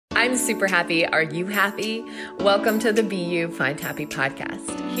I'm super happy. Are you happy? Welcome to the Be You, Find Happy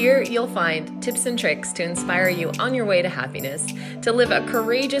podcast. Here you'll find tips and tricks to inspire you on your way to happiness, to live a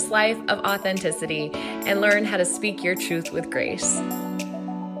courageous life of authenticity, and learn how to speak your truth with grace.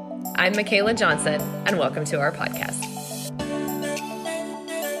 I'm Michaela Johnson, and welcome to our podcast.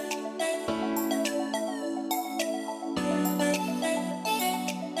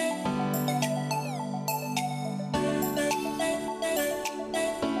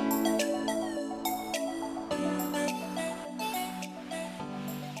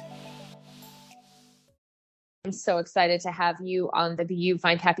 I'm so excited to have you on the Be You,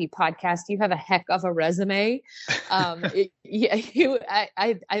 Find Happy podcast. You have a heck of a resume. I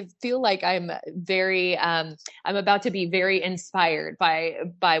feel like I'm about to be very inspired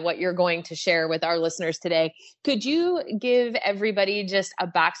by what you're going to share with our listeners today. Could you give everybody just a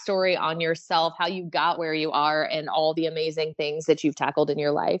backstory on yourself, how you got where you are, and all the amazing things that you've tackled in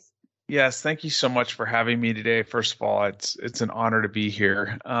your life? Yes, thank you so much for having me today. First of all, it's an honor to be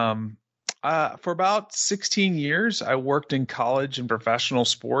here. For about 16 years, I worked in college and professional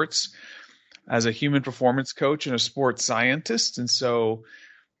sports as a human performance coach and a sports scientist. And so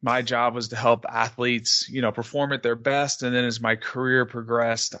my job was to help athletes, perform at their best. And then as my career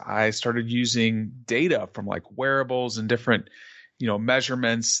progressed, I started using data from like wearables and different,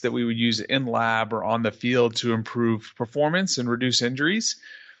 measurements that we would use in lab or on the field to improve performance and reduce injuries.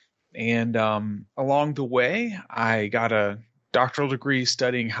 And along the way, I got a doctoral degree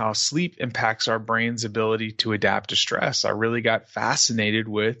studying how sleep impacts our brain's ability to adapt to stress. I really got fascinated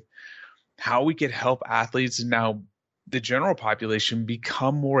with how we could help athletes and now the general population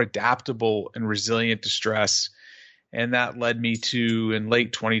become more adaptable and resilient to stress. And that led me to, in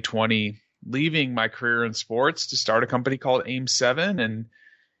late 2020, leaving my career in sports to start a company called AIM7. And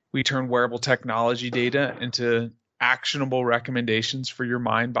we turn wearable technology data into actionable recommendations for your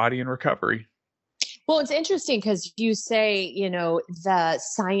mind, body, and recovery. Well, it's interesting because you say, the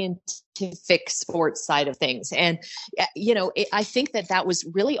scientific sports side of things. And, I think that was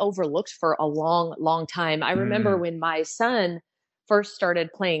really overlooked for a long, long time. I remember when my son first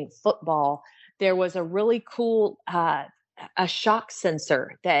started playing football, there was a really cool a shock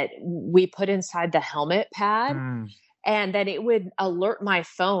sensor that we put inside the helmet pad, and that it would alert my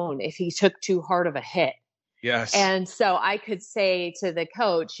phone if he took too hard of a hit. Yes. And so I could say to the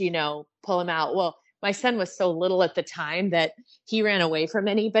coach, pull him out. Well, my son was so little at the time that he ran away from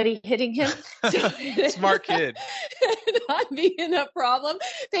anybody hitting him. Smart kid. Not being a problem.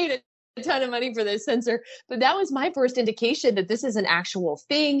 Paid a ton of money for this sensor. But that was my first indication that this is an actual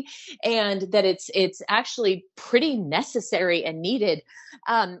thing and that it's actually pretty necessary and needed.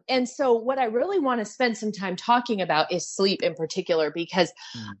 And so what I really want to spend some time talking about is sleep in particular, because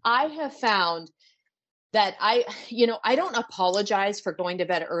I have found that I don't apologize for going to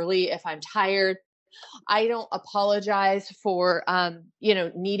bed early if I'm tired. I don't apologize for,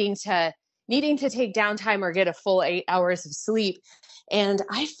 needing to take downtime or get a full 8 hours of sleep. And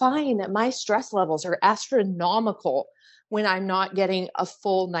I find that my stress levels are astronomical when I'm not getting a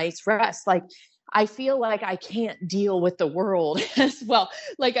full night's rest. Like, I feel like I can't deal with the world as well.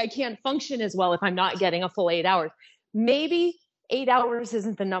 Like, I can't function as well if I'm not getting a full 8 hours. Maybe 8 hours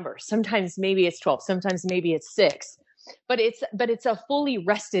isn't the number. Sometimes maybe it's 12. Sometimes maybe it's 6. But it's a fully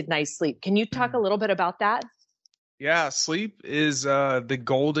rested night's sleep. Can you talk a little bit about that? Yeah, sleep is the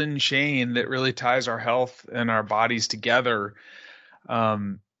golden chain that really ties our health and our bodies together.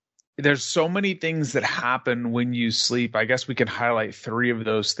 There's so many things that happen when you sleep. I guess we can highlight 3 of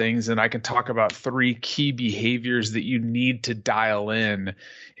those things, and I can talk about 3 key behaviors that you need to dial in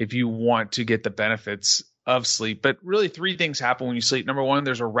if you want to get the benefits of sleep. But really 3 things happen when you sleep. Number 1,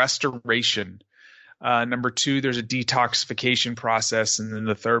 there's a restoration. Number 2, there's a detoxification process. And then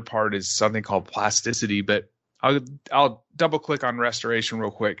the third part is something called plasticity. But I'll double click on restoration real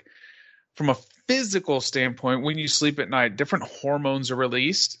quick. From a physical standpoint, when you sleep at night, different hormones are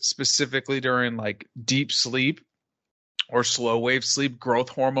released, specifically during like deep sleep or slow wave sleep. Growth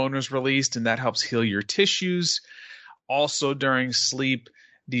hormone is released, and that helps heal your tissues. Also during sleep,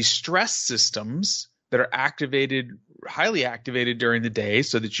 these stress systems that are highly activated during the day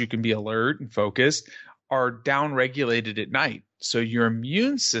so that you can be alert and focused, are downregulated at night. So your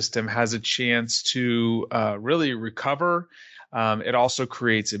immune system has a chance to really recover. It also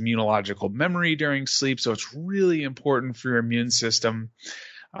creates immunological memory during sleep. So it's really important for your immune system.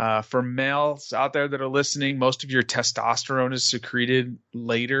 For males out there that are listening, most of your testosterone is secreted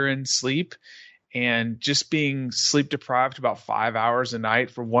later in sleep. And just being sleep deprived about 5 hours a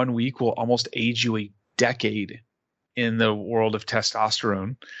night for 1 week will almost age you a decade in the world of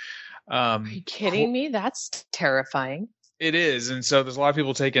testosterone. Are you kidding me? That's terrifying. It is. And so there's a lot of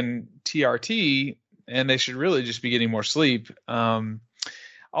people taking TRT and they should really just be getting more sleep.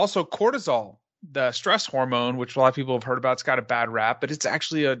 Also, cortisol, the stress hormone, which a lot of people have heard about, it's got a bad rap, but it's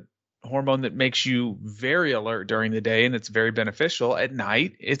actually a hormone that makes you very alert during the day and it's very beneficial. At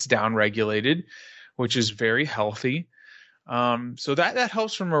night, it's downregulated, which is very healthy. So that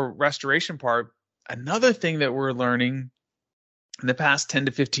helps from a restoration part. Another thing that we're learning in the past 10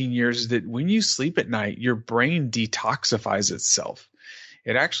 to 15 years is that when you sleep at night, your brain detoxifies itself.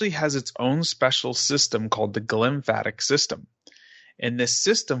 It actually has its own special system called the glymphatic system. And this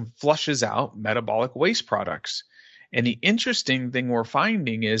system flushes out metabolic waste products. And the interesting thing we're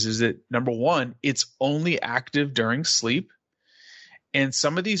finding is that, number one, it's only active during sleep. And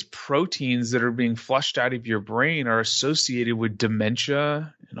some of these proteins that are being flushed out of your brain are associated with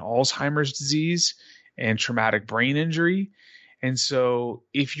dementia and Alzheimer's disease and traumatic brain injury. And so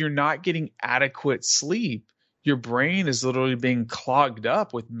if you're not getting adequate sleep, your brain is literally being clogged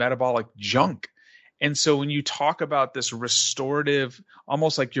up with metabolic junk. And so when you talk about this restorative,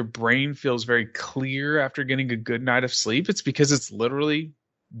 almost like your brain feels very clear after getting a good night of sleep, it's because it's literally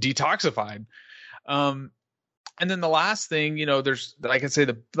detoxified. And then the last thing, there's, I can say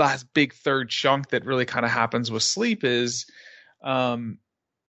the last big third chunk that really kind of happens with sleep is,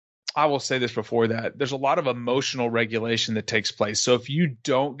 I will say this before that, there's a lot of emotional regulation that takes place. So if you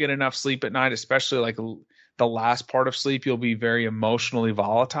don't get enough sleep at night, especially like the last part of sleep, you'll be very emotionally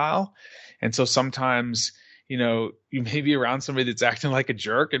volatile. And so sometimes, you may be around somebody that's acting like a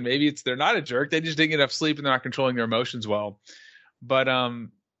jerk, and maybe they're not a jerk. They just didn't get enough sleep and they're not controlling their emotions well. But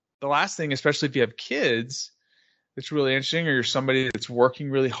the last thing, especially if you have kids, that's really interesting, or you're somebody that's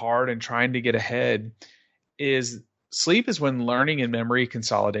working really hard and trying to get ahead, is sleep is when learning and memory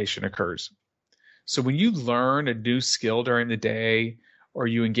consolidation occurs. So when you learn a new skill during the day, or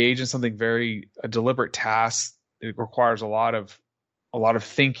you engage in something a deliberate task that requires a lot of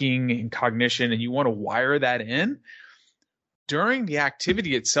thinking and cognition, and you want to wire that in, during the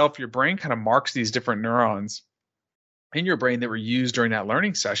activity itself, your brain kind of marks these different neurons in your brain that were used during that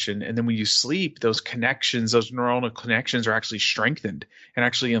learning session. And then when you sleep, those neuronal connections are actually strengthened and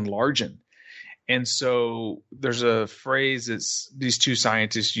actually enlarging. And so there's a phrase that these two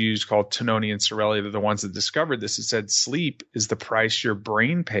scientists used called Tononi and Sorelli. They're the ones that discovered this. It said, sleep is the price your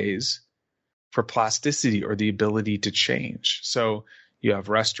brain pays for plasticity, or the ability to change. So you have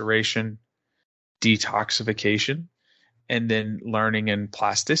restoration, detoxification, and then learning and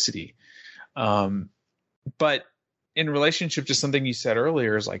plasticity. But in relationship to something you said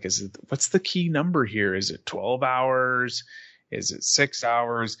earlier, what's the key number here? Is it 12 hours? Is it 6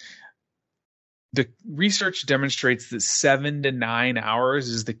 hours? The research demonstrates that 7 to 9 hours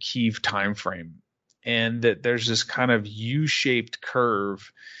is the key time frame, and that there's this kind of U-shaped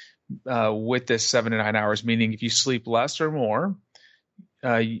curve with this 7 to 9 hours, meaning if you sleep less or more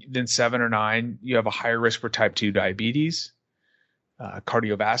than 7 or 9, you have a higher risk for type 2 diabetes,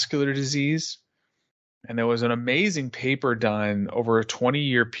 cardiovascular disease. And there was an amazing paper done over a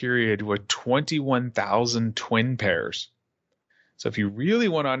 20-year period with 21,000 twin pairs. So if you really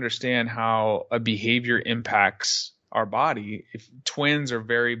want to understand how a behavior impacts our body, if twins are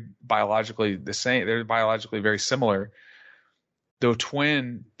very biologically the same, they're biologically very similar. The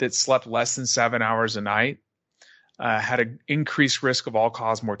twin that slept less than 7 hours a night had an increased risk of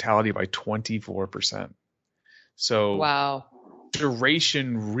all-cause mortality by 24%. So wow,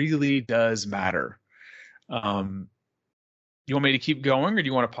 duration really does matter. You want me to keep going, or do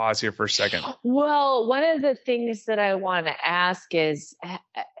you want to pause here for a second? Well, one of the things that I want to ask is,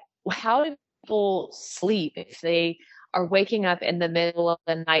 how do people sleep if they are waking up in the middle of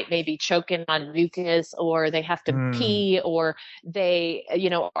the night, maybe choking on mucus, or they have to pee, or they,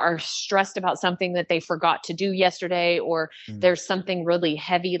 are stressed about something that they forgot to do yesterday, or there's something really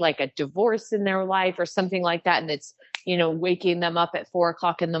heavy, like a divorce in their life or something like that. And it's, waking them up at 4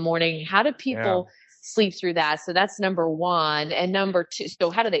 o'clock in the morning. How do people sleep through that? So that's number one. And number two,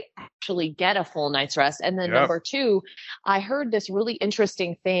 so how do they actually get a full night's rest? And then number two, I heard this really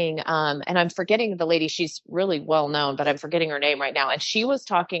interesting thing. And I'm forgetting the lady, she's really well known, but I'm forgetting her name right now. And she was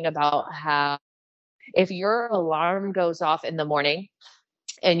talking about how if your alarm goes off in the morning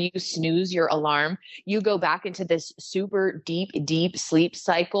and you snooze your alarm, you go back into this super deep sleep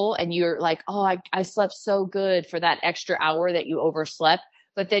cycle. And you're like, oh, I slept so good for that extra hour that you overslept.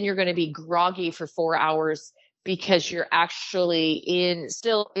 But then you're going to be groggy for 4 hours because you're actually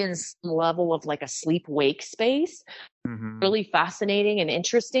still in some level of like a sleep wake space. Really fascinating and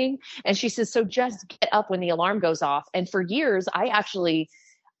interesting. And she says, so just get up when the alarm goes off. And for years, I actually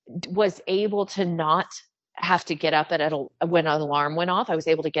was able to not have to get up when an alarm went off. I was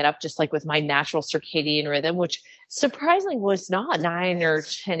able to get up just like with my natural circadian rhythm, which surprisingly was not 9 or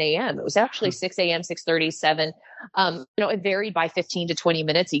 10 a.m. It was actually 6 a.m., 6:30, 7. It varied by 15 to 20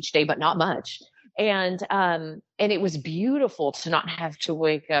 minutes each day, but not much. And it was beautiful to not have to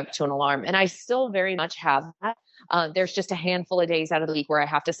wake up to an alarm. And I still very much have that. There's just a handful of days out of the week where I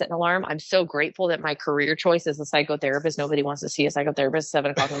have to set an alarm. I'm so grateful that my career choice as a psychotherapist, nobody wants to see a psychotherapist at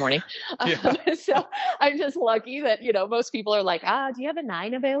 7 o'clock in the morning. So I'm just lucky that, most people are like, do you have a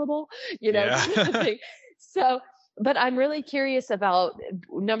 9 available? So, but I'm really curious about,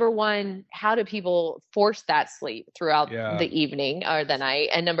 number one, how do people force that sleep throughout the evening or the night?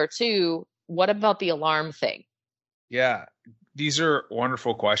 And number two, what about the alarm thing? Yeah, these are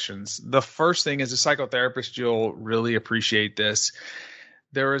wonderful questions. The first thing, as a psychotherapist, you'll really appreciate this.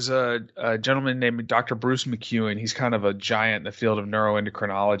 There is a gentleman named Dr. Bruce McEwen. He's kind of a giant in the field of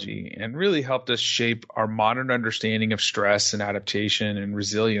neuroendocrinology and really helped us shape our modern understanding of stress and adaptation and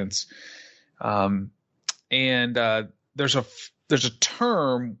resilience. There's a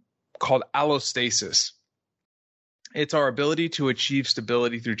term called allostasis. It's our ability to achieve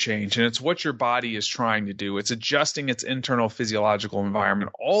stability through change, and it's what your body is trying to do. It's adjusting its internal physiological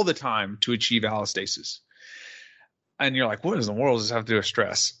environment all the time to achieve allostasis. And you're like, what in the world does this have to do with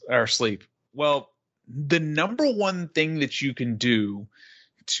stress or sleep? Well, the number one thing that you can do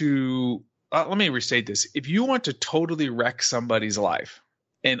to let me restate this. If you want to totally wreck somebody's life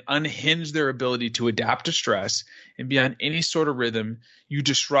and unhinge their ability to adapt to stress and be on any sort of rhythm, you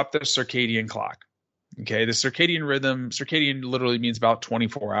disrupt their circadian clock. Okay, the circadian rhythm, circadian literally means about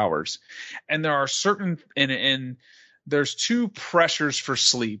 24 hours. And there are certain, and there's two pressures for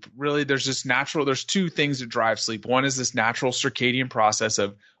sleep. Really, there's two things that drive sleep. One is this natural circadian process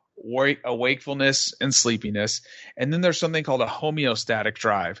of wakefulness and sleepiness. And then there's something called a homeostatic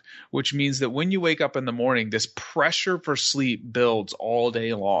drive, which means that when you wake up in the morning, this pressure for sleep builds all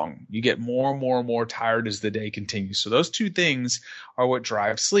day long. You get more and more and more tired as the day continues. So those two things are what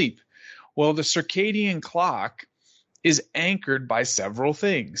drive sleep. Well, the circadian clock is anchored by several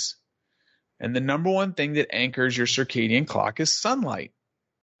things. And the number one thing that anchors your circadian clock is sunlight.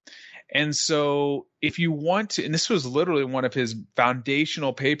 And so if you want to, and this was literally one of his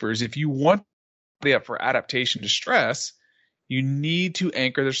foundational papers, if you want to be up for adaptation to stress, you need to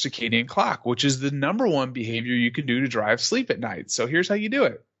anchor the circadian clock, which is the number one behavior you can do to drive sleep at night. So here's how you do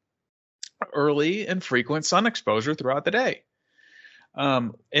it. Early and frequent sun exposure throughout the day.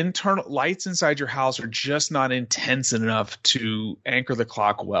 Internal lights inside your house are just not intense enough to anchor the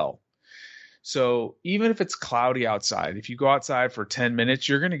clock well. So even if it's cloudy outside, if you go outside for 10 minutes,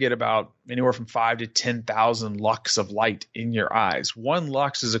 you're going to get about anywhere from 5 to 10,000 lux of light in your eyes. One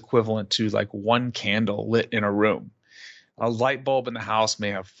lux is equivalent to like one candle lit in a room. A light bulb in the house may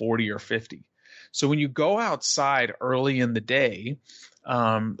have 40 or 50. So when you go outside early in the day,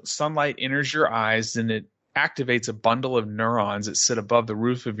 sunlight enters your eyes and it activates a bundle of neurons that sit above the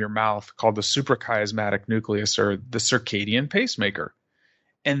roof of your mouth called the suprachiasmatic nucleus, or the circadian pacemaker.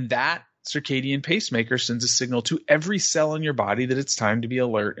 And that circadian pacemaker sends a signal to every cell in your body that it's time to be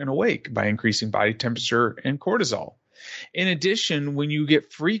alert and awake by increasing body temperature and cortisol. In addition, when you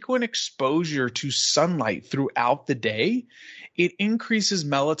get frequent exposure to sunlight throughout the day, it increases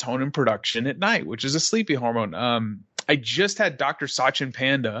melatonin production at night, which is a sleepy hormone. I just had Dr. Sachin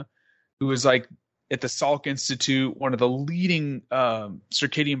Panda, who is like at the Salk Institute, one of the leading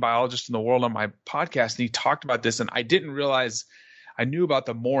circadian biologists in the world, on my podcast. And he talked about this, and I didn't realize I knew about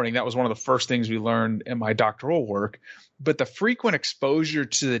the morning. That was one of the first things we learned in my doctoral work. But the frequent exposure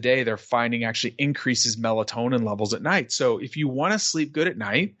to the day, they're finding actually increases melatonin levels at night. So if you want to sleep good at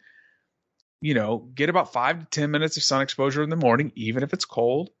night, get about 5 to 10 minutes of sun exposure in the morning, even if it's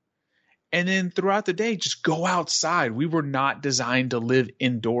cold. And then throughout the day, just go outside. We were not designed to live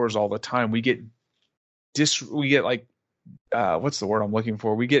indoors all the time. We get what's the word I'm looking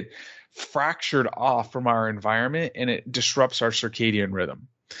for? We get fractured off from our environment, and it disrupts our circadian rhythm.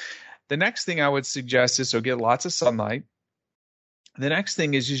 The next thing I would suggest is, so get lots of sunlight. The next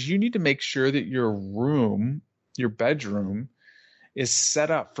thing is you need to make sure that your room, your bedroom, is set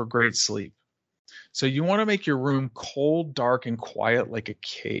up for great sleep. So you want to make your room cold, dark, and quiet like a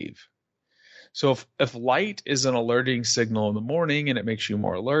cave. So if light is an alerting signal in the morning and it makes you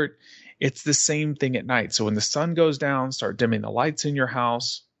more alert, it's the same thing at night. So when the sun goes down, start dimming the lights in your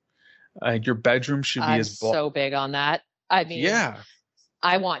house. Your bedroom should be I'm so big on that. I mean, yeah.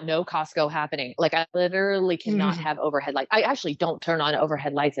 I want no Costco happening. Like, I literally cannot have overhead lights. I actually don't turn on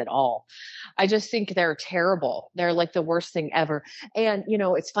overhead lights at all. I just think they're terrible. They're like the worst thing ever. And,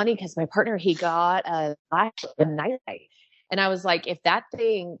 it's funny because my partner, he got a night light. And I was like, if that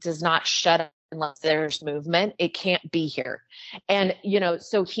thing does not shut unless there's movement, it can't be here. And,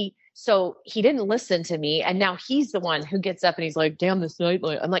 so he didn't listen to me. And now he's the one who gets up and he's like, damn, this night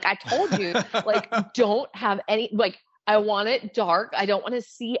light. I'm like, I told you, like, don't have any, like, I want it dark. I don't want to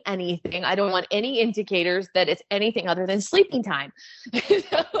see anything. I don't want any indicators that it's anything other than sleeping time.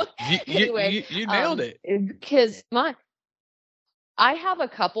 Anyway, you nailed it. Because I have a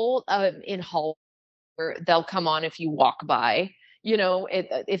couple in hall where they'll come on if you walk by.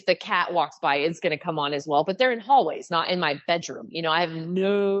 If the cat walks by, it's going to come on as well. But they're in hallways, not in my bedroom. I have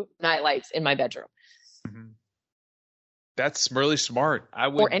no night lights in my bedroom. Mm-hmm. That's really smart.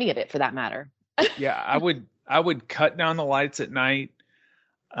 Or any of it for that matter. Yeah, I would cut down the lights at night.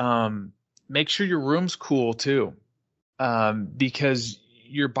 Make sure your room's cool too, because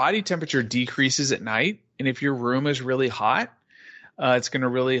your body temperature decreases at night, and if your room is really hot, it's going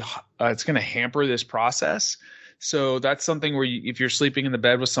to hamper this process. So that's something where if you're sleeping in the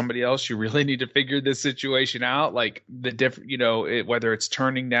bed with somebody else, you really need to figure this situation out. Like whether it's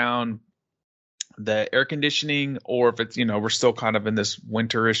turning down the air conditioning, or if it's, we're still kind of in this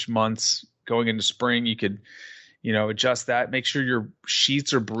winterish months going into spring, you could, adjust that. Make sure your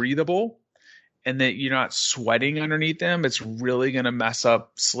sheets are breathable and that you're not sweating underneath them. It's really going to mess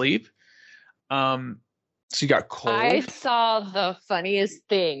up sleep. So you got cold. I saw the funniest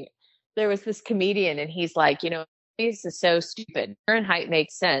thing. There was this comedian and he's like, this is so stupid. Fahrenheit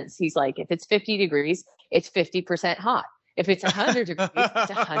makes sense. He's like, if it's 50 degrees, it's 50% hot. If it's 100 degrees,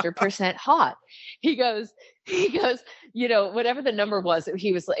 it's 100% hot. He goes, whatever the number was,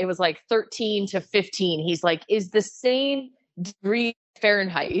 it was like 13 to 15. He's like, is the same degree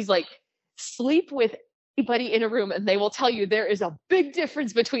Fahrenheit. He's like, sleep with anybody in a room and they will tell you there is a big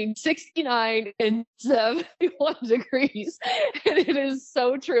difference between 69 and 71 degrees. And it is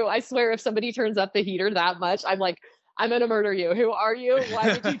so true. I swear, if somebody turns up the heater that much, I'm like, I'm going to murder you. Who are you?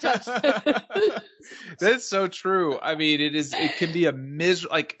 Why did you touch that? That's so true. I mean, it can be a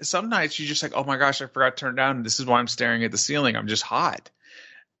like some nights you're just like, oh my gosh, I forgot to turn down. This is why I'm staring at the ceiling. I'm just hot.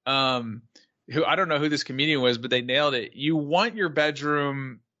 I don't know who this comedian was, but they nailed it. You want your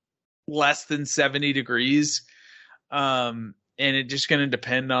bedroom less than 70 degrees. And it's just going to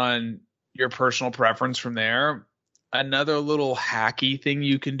depend on your personal preference from there. Another little hacky thing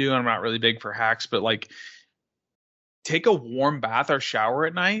you can do, I'm not really big for hacks, but like take a warm bath or shower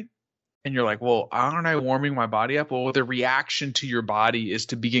at night. And you're like, well, aren't I warming my body up? Well, the reaction to your body is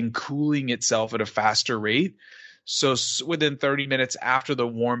to begin cooling itself at a faster rate. So within 30 minutes after the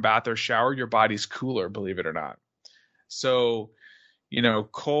warm bath or shower, your body's cooler, believe it or not. So,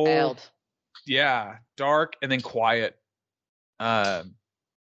 cold, Wild. Yeah, dark, and then quiet.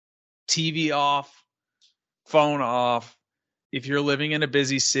 TV off, phone off. If you're living in a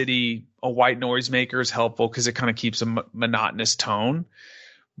busy city, a white noise maker is helpful because it kind of keeps a monotonous tone.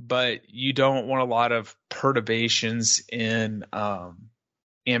 But you don't want a lot of perturbations in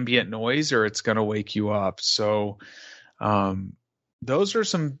ambient noise, or it's going to wake you up. So those are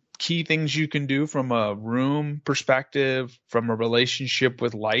some key things you can do from a room perspective, from a relationship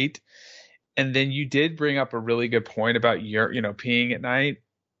with light. And then you did bring up a really good point about peeing at night.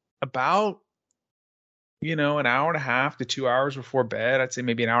 About an hour and a half to 2 hours before bed, I'd say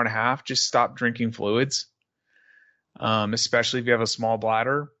maybe an hour and a half, just stop drinking fluids. Especially if you have a small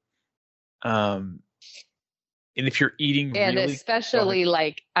bladder. And if you're eating and really, especially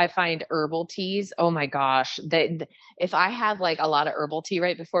like I find herbal teas, oh my gosh, if I have like a lot of herbal tea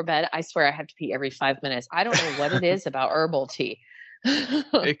right before bed, I swear I have to pee every 5 minutes. I don't know what it is about herbal tea.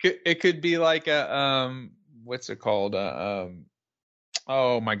 it could be like a what's it called?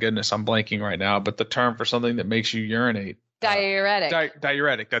 Oh my goodness, I'm blanking right now, but the term for something that makes you urinate. Diuretic.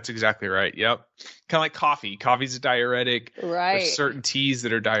 Diuretic. That's exactly right. Yep. Kind of like coffee. Coffee's a diuretic. Right. There's certain teas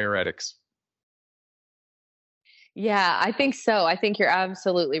that are diuretics. Yeah, I think so. I think you're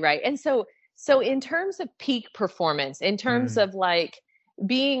absolutely right. And so in terms of peak performance, in terms of like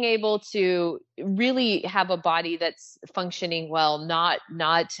being able to really have a body that's functioning well, not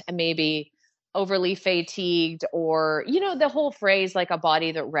maybe overly fatigued, or, the whole phrase, like a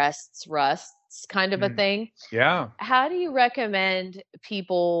body that rests kind of a thing. Yeah. How do you recommend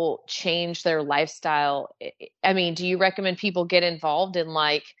people change their lifestyle? I mean, do you recommend people get involved in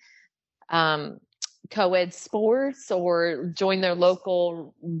like co-ed sports, or join their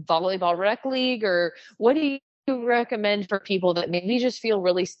local volleyball rec league, or what do you recommend for people that maybe just feel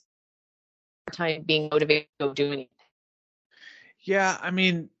really time being motivated to go do anything? Yeah, I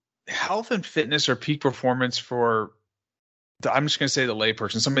mean, health and fitness or peak performance for, I'm just going to say the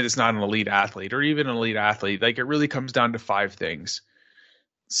layperson, somebody that's not an elite athlete or even an elite athlete, like it really comes down to 5 things: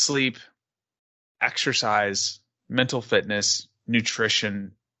 sleep, exercise, mental fitness,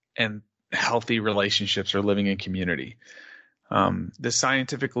 nutrition, and healthy relationships or living in community. The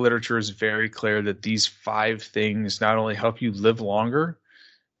scientific literature is very clear that these 5 things not only help you live longer,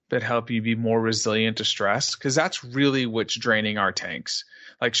 but help you be more resilient to stress, because that's really what's draining our tanks.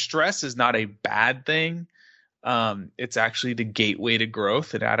 Like, stress is not a bad thing. It's actually the gateway to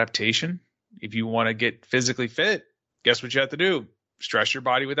growth and adaptation. If you want to get physically fit, guess what you have to do? Stress your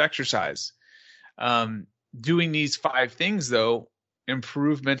body with exercise. Doing these 5 things, though,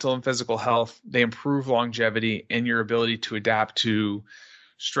 improve mental and physical health. They improve longevity and your ability to adapt to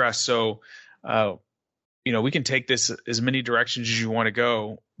stress. So, we can take this as many directions as you want to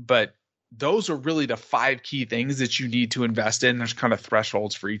go, but those are really the 5 key things that you need to invest in. There's kind of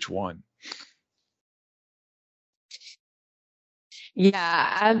thresholds for each one.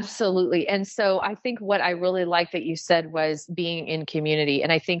 Yeah, absolutely. And so I think what I really like that you said was being in community.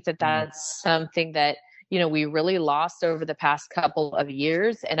 And I think that that's something that, we really lost over the past couple of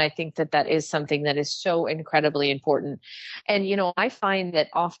years. And I think that that is something that is so incredibly important. And, I find that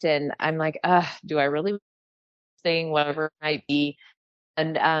often I'm like, do I really thing, whatever it might be?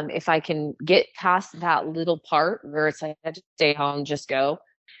 And if I can get past that little part where it's like, I just stay home, just go,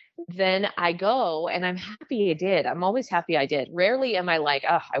 then I go and I'm happy I did. I'm always happy I did. Rarely am I like,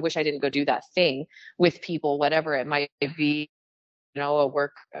 I wish I didn't go do that thing with people, whatever it might be, a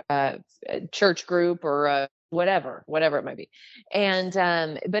work, church group or whatever it might be. And,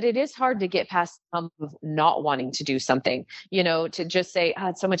 but it is hard to get past some of not wanting to do something, to just say,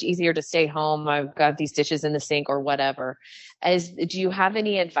 it's so much easier to stay home. I've got these dishes in the sink or whatever. Do you have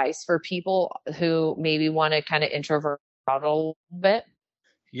any advice for people who maybe want to kind of introvert out a little bit?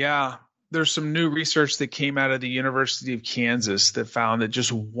 Yeah, there's some new research that came out of the University of Kansas that found that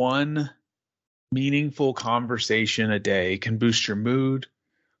just one meaningful conversation a day can boost your mood,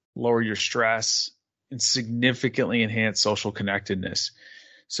 lower your stress, and significantly enhance social connectedness.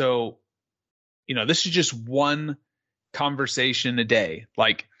 So, this is just one conversation a day,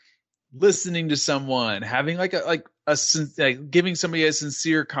 like listening to someone, having like giving somebody a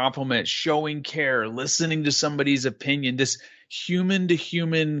sincere compliment, showing care, listening to somebody's opinion. This human to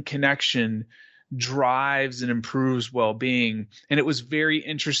human connection drives and improves well-being. And it was very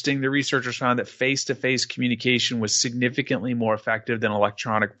interesting. The researchers found that face-to-face communication was significantly more effective than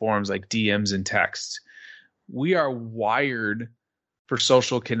electronic forms like DMs and texts. We are wired for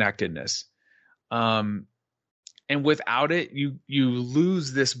social connectedness. And without it, you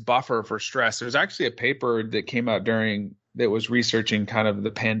lose this buffer for stress. There's actually a paper that came out that was researching kind of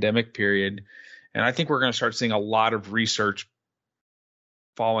the pandemic period. And I think we're going to start seeing a lot of research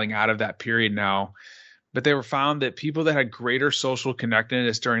falling out of that period now. But they were found that people that had greater social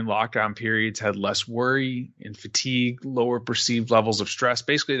connectedness during lockdown periods had less worry and fatigue, lower perceived levels of stress.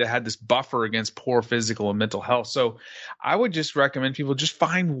 Basically, they had this buffer against poor physical and mental health. So I would just recommend people just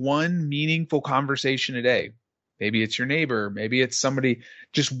find one meaningful conversation a day. Maybe it's your neighbor. Maybe it's somebody,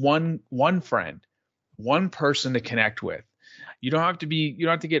 just one friend, one person to connect with. You don't have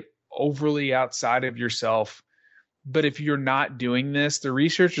to get overly outside of yourself. But if you're not doing this, the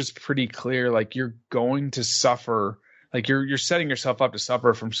research is pretty clear. Like, you're going to suffer, like you're setting yourself up to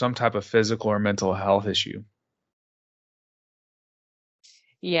suffer from some type of physical or mental health issue.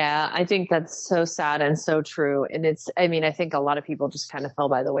 Yeah, I think that's so sad and so true. And I think a lot of people just kind of fell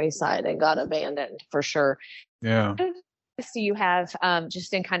by the wayside and got abandoned for sure. Yeah. What advice do you have,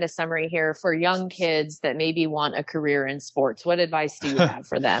 just in kind of summary here, for young kids that maybe want a career in sports? What advice do you have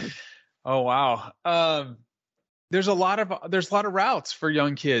for them? Oh, wow. There's a lot of routes for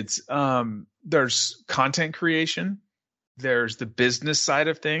young kids. There's content creation. There's the business side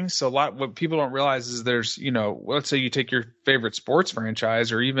of things. So what people don't realize is there's, let's say you take your favorite sports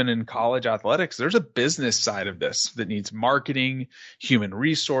franchise or even in college athletics, there's a business side of this that needs marketing, human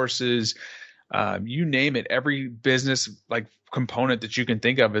resources, you name it. Every business like component that you can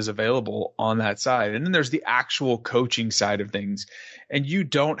think of is available on that side. And then there's the actual coaching side of things. And you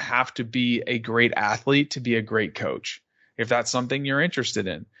don't have to be a great athlete to be a great coach, if that's something you're interested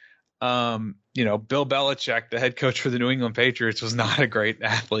in. Bill Belichick, the head coach for the New England Patriots, was not a great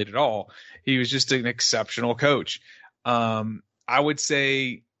athlete at all. He was just an exceptional coach. I would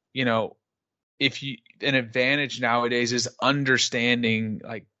say, an advantage nowadays is understanding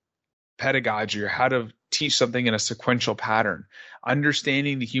like pedagogy or how to teach something in a sequential pattern,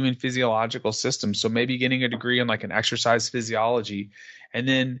 understanding the human physiological system. So maybe getting a degree in like an exercise physiology. And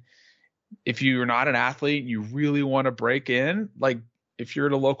then if you're not an athlete and you really want to break in, like if you're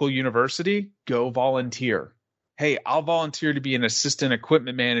at a local university, go volunteer. Hey, I'll volunteer to be an assistant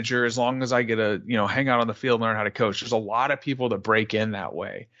equipment manager as long as I get to, hang out on the field and learn how to coach. There's a lot of people that break in that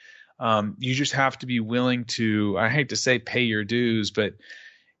way. You just have to be willing to, I hate to say pay your dues, but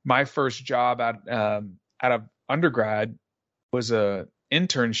my first job out of undergrad was a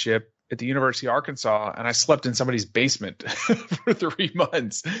internship at the University of Arkansas, and I slept in somebody's basement for 3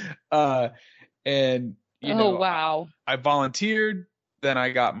 months. And wow. I volunteered. Then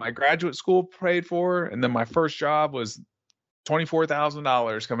I got my graduate school paid for, and then my first job was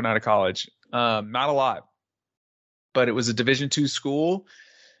 $24,000 coming out of college. Not a lot, but it was a Division II school,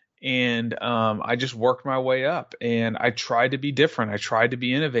 and I just worked my way up, and I tried to be different. I tried to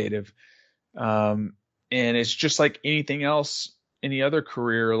be innovative, and it's just like anything else, any other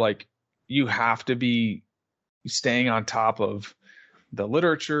career. Like, you have to be staying on top of the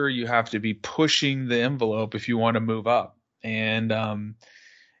literature. You have to be pushing the envelope if you want to move up. And I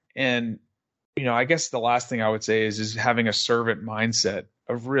guess the last thing I would say is having a servant mindset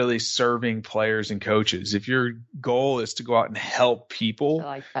of really serving players and coaches. If your goal is to go out and help people, I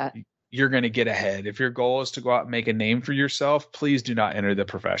like that. You're going to get ahead. If your goal is to go out and make a name for yourself, please do not enter the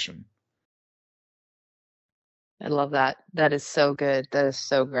profession. I love that. That is so good. That is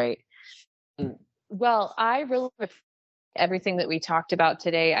so great. Well, I really appreciate everything that we talked about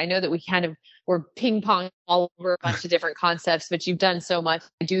today. I know that we kind of were ping pong all over a bunch of different concepts, but you've done so much.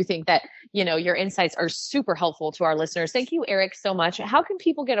 I do think that, your insights are super helpful to our listeners. Thank you, Eric, so much. How can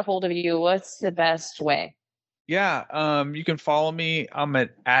people get a hold of you? What's the best way? Yeah, you can follow me. I'm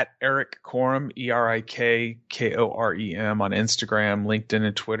at Eric Korem, ErikKorem on Instagram, LinkedIn,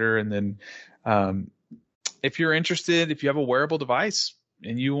 and Twitter. And then if you're interested, if you have a wearable device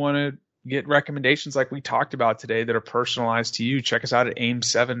and you want to get recommendations like we talked about today that are personalized to you, check us out at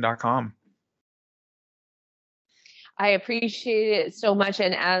aim7.com. I appreciate it so much.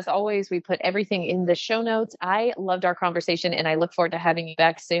 And as always, we put everything in the show notes. I loved our conversation, and I look forward to having you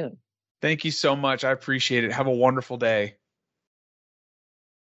back soon. Thank you so much. I appreciate it. Have a wonderful day.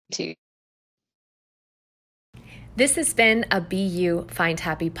 You too. This has been a Be You, Find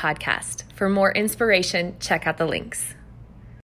Happy podcast. For more inspiration, check out the links.